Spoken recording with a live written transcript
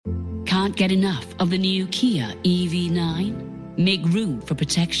Can't get enough of the new Kia EV9? Make room for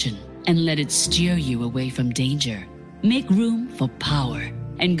protection and let it steer you away from danger. Make room for power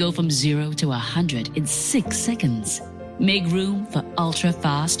and go from 0 to 100 in 6 seconds. Make room for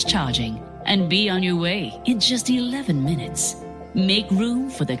ultra-fast charging and be on your way in just 11 minutes. Make room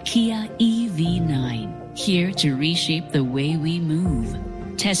for the Kia EV9, here to reshape the way we move.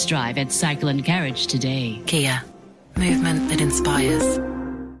 Test drive at Cycle & Carriage today. Kia, movement that inspires.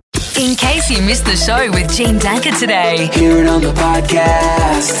 In case you missed the show with Gene Danker today, hear it on the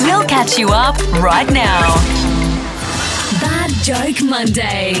podcast. We'll catch you up right now. Bad Joke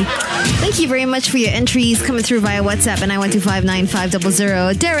Monday. Thank you very much for your entries coming through via WhatsApp and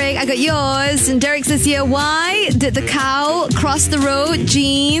 912-59500. Derek, I got yours. And Derek says here, why did the cow cross the road,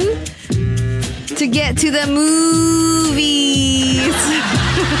 Gene, to get to the movies?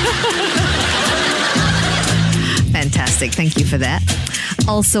 Fantastic. Thank you for that.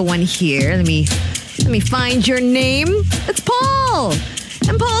 Also one here. Let me find your name. It's Paul.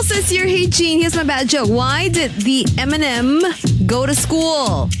 And Paul says here, hey Gene, here's my bad joke. Why did the Eminem go to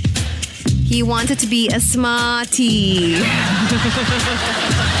school? He wanted to be a smarty.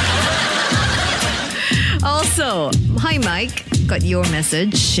 Also, hi Mike. Got your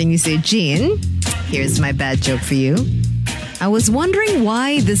message and you say, Gene, here's my bad joke for you. I was wondering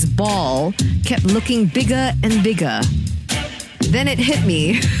why this ball kept looking bigger and bigger. Then it hit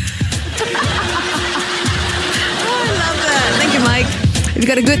me. Oh, I love that. Thank you, Mike. If you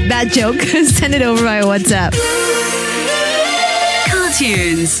got a good bad joke, send it over via WhatsApp.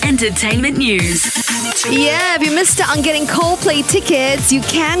 Cartunes, entertainment news. Yeah, if you missed out on getting Coldplay tickets, you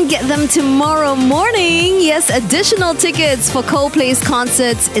can get them tomorrow morning. Yes, additional tickets for Coldplay's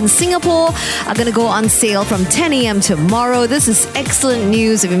concerts in Singapore are going to go on sale from 10 a.m. tomorrow. This is excellent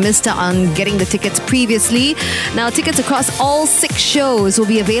news if you missed out on getting the tickets previously. Now, tickets across all 6 shows will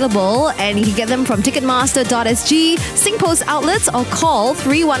be available, and you can get them from ticketmaster.sg, Singpost outlets, or call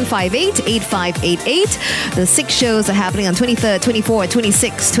 3158-8588. The 6 shows are happening on 23rd, 24th,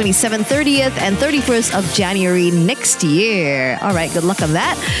 26th, 27th, 30th, and 31st of January next year. All right, good luck on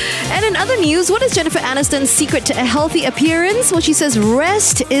that. And in other news, what is Jennifer Aniston's secret to a healthy appearance? Well, she says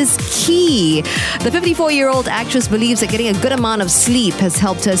rest is key. The 54-year-old actress believes that getting a good amount of sleep has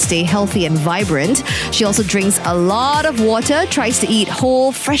helped her stay healthy and vibrant. She also drinks a lot of water, tries to eat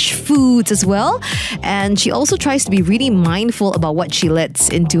whole, fresh foods as well, and she also tries to be really mindful about what she lets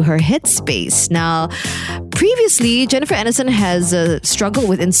into her headspace. Now, previously, Jennifer Aniston has struggled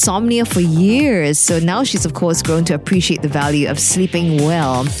with insomnia for years, so now she's, of course, grown to appreciate the value of sleeping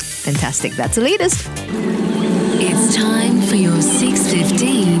well. Fantastic. That's the latest. It's time for your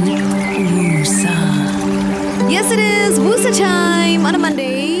 6:15 Woosa. Yes, it is Woosa time on a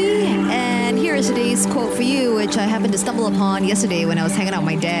Monday. And here is today's quote for you, which I happened to stumble upon yesterday when I was hanging out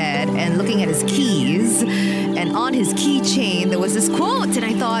with my dad and looking at his keys. And on his keychain, there was this quote, and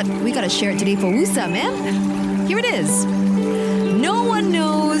I thought, we got to share it today for Woosa, man. Here it is. No one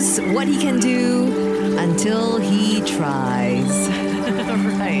knows what he can do until he tries.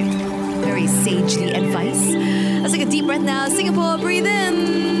 Right. Very sagely advice. Let's take a deep breath now. Singapore, breathe in.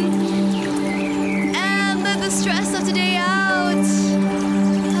 And let the stress of today out.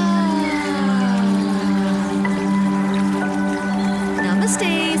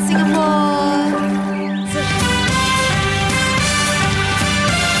 Namaste, Singapore.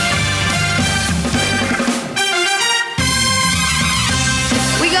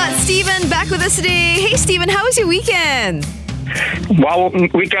 Stephen back with us today. Hey Stephen, how was your weekend? Well,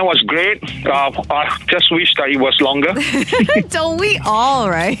 weekend was great. Just wish that it was longer. Don't we all,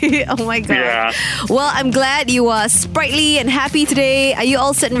 right? Oh my God. Yeah. Well, I'm glad you are sprightly and happy today. Are you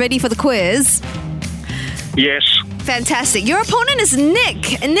all set and ready for the quiz? Yes. Fantastic. Your opponent is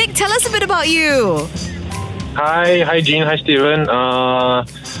Nick. And Nick, tell us a bit about you. Hi Jean, hi Stephen.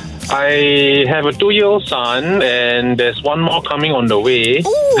 I have a 2-year-old son, and there's one more coming on the way.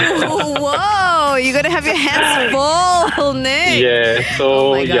 Ooh, whoa! You're gonna have your hands full, Nick. Yeah. So.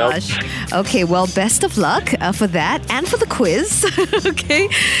 Oh my gosh. Yep. Okay. Well, best of luck for that and for the quiz. Okay.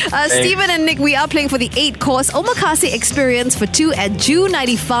 Stephen and Nick, we are playing for the 8-course omakase experience for 2 at June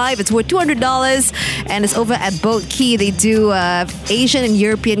 95. It's worth $200, and it's over at Boat Key. They do Asian and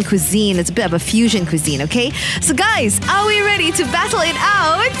European cuisine. It's a bit of a fusion cuisine. Okay. So, guys, are we ready to battle it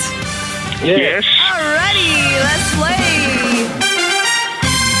out? Yes. Alrighty, let's play.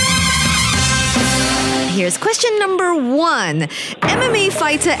 Here's question number 1. MMA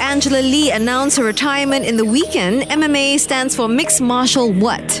fighter Angela Lee announced her retirement in the weekend. MMA stands for Mixed Martial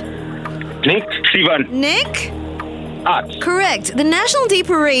what? Nick? Steven. Nick? Arts. Correct. The National Day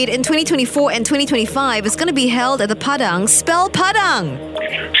Parade in 2024 and 2025 is going to be held at the Padang. Spell Padang.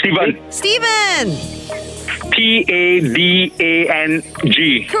 Steven. Steven. Padang.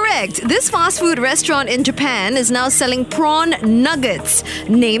 Correct. This fast food restaurant in Japan is now selling prawn nuggets.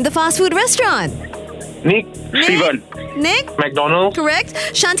 Name the fast food restaurant. Nick. Steven. Nick? McDonald. Correct.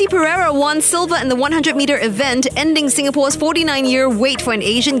 Shanti Pereira won silver in the 100-meter event, ending Singapore's 49-year wait for an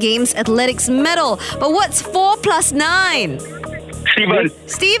Asian Games athletics medal. But what's 4 plus 9? Steven.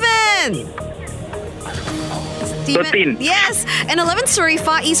 Steven. 13. Yes. An 11th story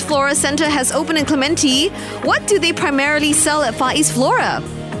Far East Flora Centre has opened in Clementi. What do they primarily sell at Far East Flora?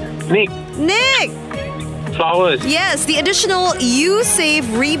 Nick. Flowers. Yes, the additional You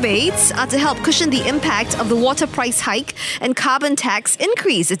Save rebates are to help cushion the impact of the water price hike and carbon tax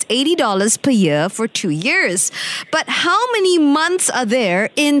increase. It's $80 per year for 2 years. But how many months are there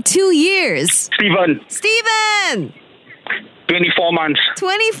in 2 years? Steven! 24 months.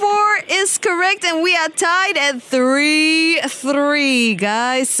 24 is correct, and we are tied at 3-3,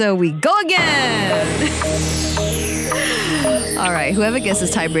 guys. So we go again. All right, whoever gets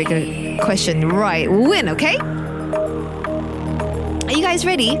this tiebreaker question right will win, okay? Are you guys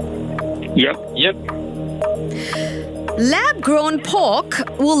ready? Yep. Lab-grown pork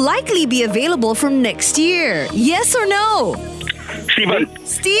will likely be available from next year. Yes or no?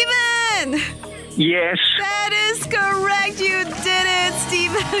 Steven. Yes. That is correct. You did it,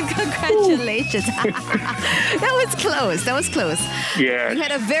 Stephen. Congratulations. That was close. Yeah. You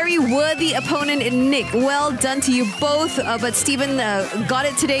had a very worthy opponent in Nick. Well done to you both. But Stephen got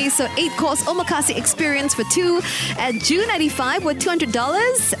it today. So 8-course omakase experience for 2 at June 95 with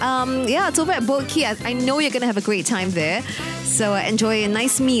 $200. Yeah, it's over at Boat Key. I know you're going to have a great time there. So enjoy a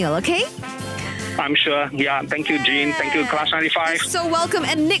nice meal, okay? I'm sure. Yeah. Thank you, Jean. Thank you, Class 95. You're so welcome.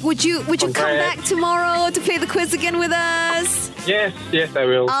 And Nick, would you come back tomorrow to play the quiz again with us? Yes, I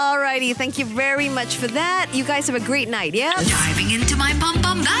will. Alrighty, thank you very much for that. You guys have a great night, yeah? Diving into my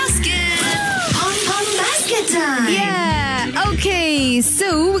pom-pom basket. Pom-pom basket time. Yeah, okay,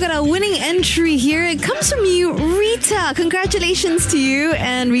 so we got a winning entry here. It comes from you, Rita. Congratulations to you.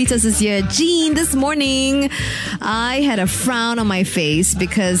 And Rita says here, Jean, this morning I had a frown on my face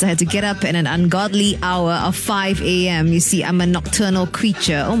because I had to get up in an ungodly hour of 5 a.m. You see, I'm a nocturnal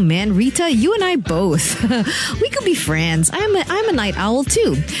creature. Oh man, Rita, you and I both. We could be friends. I'm a night owl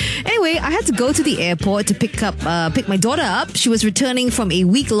too. Anyway, I had to go to the airport to pick my daughter up. She was returning from a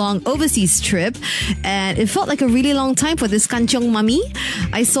week-long overseas trip, and it felt like a really long time for this kanchong mummy.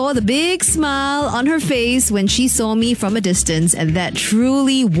 I saw the big smile on her face when she saw me from a distance, and that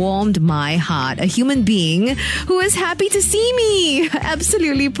truly warmed my heart. A human being who is happy to see me.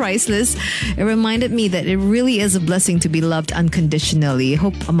 Absolutely priceless. It reminded me that it really is a blessing to be loved unconditionally.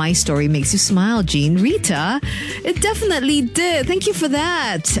 Hope my story makes you smile, Jean. Rita, it definitely did. Thank you for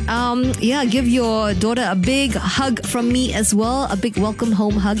that. Give your daughter a big hug from me as well. A big welcome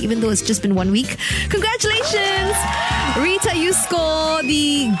home hug, even though it's just been 1 week. Congratulations! Rita, you score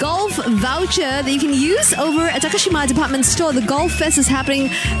the golf voucher that you can use over at Takashimaya Department Store. The Golf Fest is happening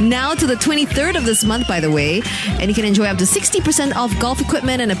now to the 23rd of this month, by the way. And you can enjoy up to 60% off golf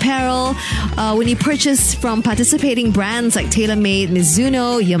equipment and apparel when you purchase from participating brands like TaylorMade,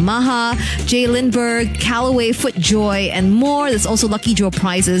 Mizuno, Yamaha, J. Lindbergh, Callaway, FootJoy, and more. There's also lucky draw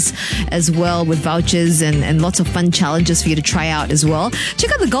prizes as well with vouchers and lots of fun challenges for you to try out as well.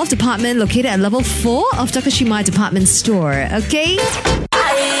 Check out the golf department located at level 4 of Takashimaya Department Store. Okay?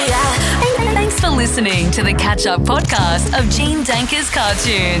 Thanks for listening to the catch-up podcast of Gene Danker's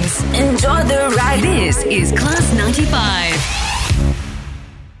Cartunes. Enjoy the ride. This is Class 95.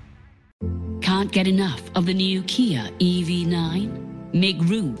 Can't get enough of the new Kia EV9? Make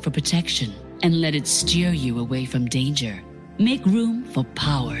room for protection and let it steer you away from danger. Make room for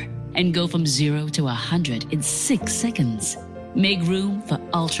power and go from 0 to 100 in 6 seconds. Make room for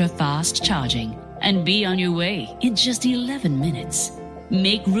ultra-fast charging and be on your way in just 11 minutes.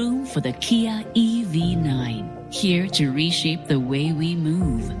 Make room for the Kia EV9, here to reshape the way we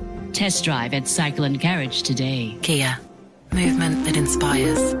move. Test drive at Cycle & Carriage today. Kia, movement that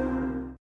inspires.